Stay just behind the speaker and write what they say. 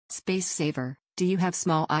Space saver. Do you have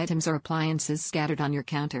small items or appliances scattered on your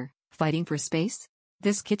counter, fighting for space?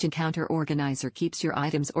 This kitchen counter organizer keeps your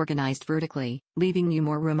items organized vertically, leaving you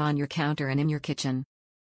more room on your counter and in your kitchen.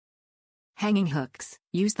 Hanging hooks.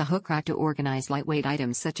 Use the hook rack to organize lightweight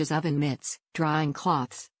items such as oven mitts, drying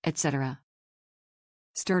cloths, etc.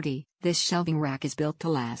 Sturdy. This shelving rack is built to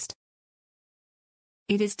last.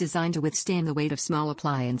 It is designed to withstand the weight of small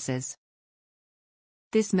appliances.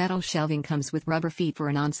 This metal shelving comes with rubber feet for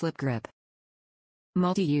a non-slip grip.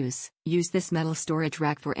 Multi-use. Use this metal storage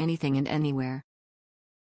rack for anything and anywhere.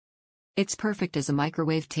 It's perfect as a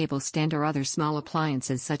microwave table stand or other small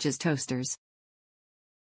appliances such as toasters.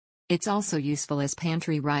 It's also useful as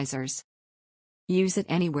pantry risers. Use it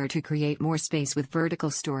anywhere to create more space with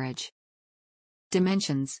vertical storage.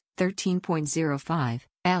 Dimensions: 13.05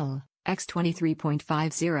 L, x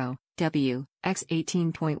 23.50 W, x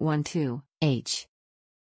 18.12 H.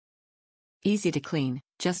 Easy to clean,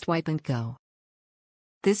 just wipe and go.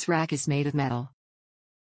 This rack is made of metal.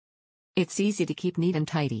 It's easy to keep neat and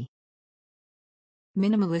tidy.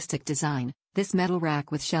 Minimalistic design. This metal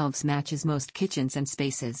rack with shelves matches most kitchens and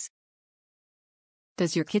spaces.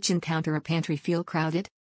 Does your kitchen counter or pantry feel crowded?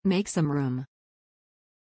 Make some room.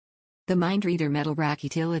 The Mind Reader metal rack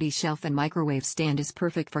utility shelf and microwave stand is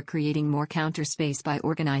perfect for creating more counter space by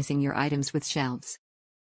organizing your items with shelves.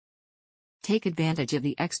 Take advantage of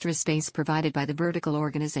the extra space provided by the vertical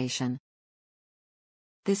organization.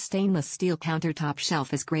 This stainless steel countertop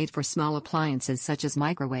shelf is great for small appliances such as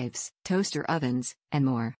microwaves, toaster ovens, and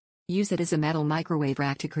more. Use it as a metal microwave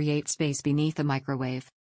rack to create space beneath a microwave.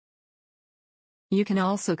 You can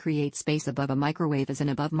also create space above a microwave as an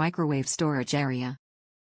above microwave storage area.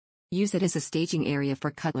 Use it as a staging area for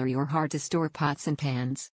cutlery or hard-to-store pots and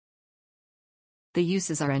pans. The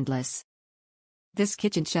uses are endless. This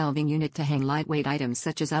kitchen shelving unit to hang lightweight items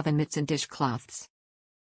such as oven mitts and dishcloths.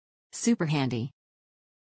 Super handy.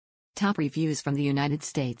 Top reviews from the United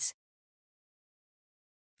States.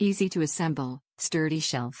 Easy to assemble, sturdy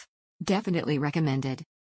shelf. Definitely recommended.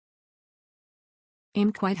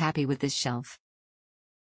 I'm quite happy with this shelf.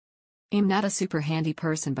 I'm not a super handy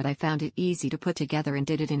person, but I found it easy to put together and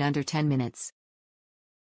did it in under 10 minutes.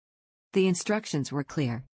 The instructions were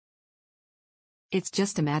clear. It's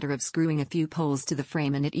just a matter of screwing a few poles to the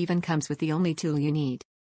frame, and it even comes with the only tool you need.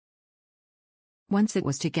 Once it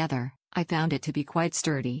was together, I found it to be quite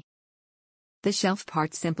sturdy. The shelf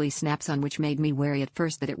part simply snaps on, which made me wary at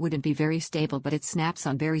first that it wouldn't be very stable, but it snaps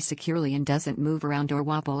on very securely and doesn't move around or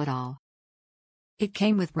wobble at all. It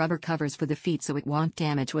came with rubber covers for the feet so it won't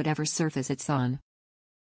damage whatever surface it's on.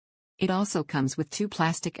 It also comes with 2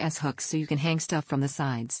 plastic S-hooks so you can hang stuff from the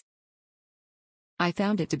sides. I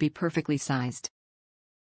found it to be perfectly sized.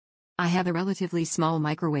 I have a relatively small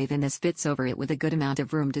microwave and this fits over it with a good amount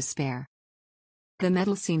of room to spare. The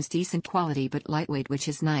metal seems decent quality but lightweight, which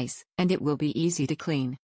is nice, and it will be easy to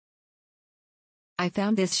clean. I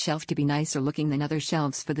found this shelf to be nicer looking than other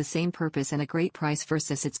shelves for the same purpose and a great price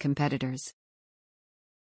versus its competitors.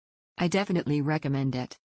 I definitely recommend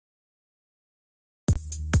it.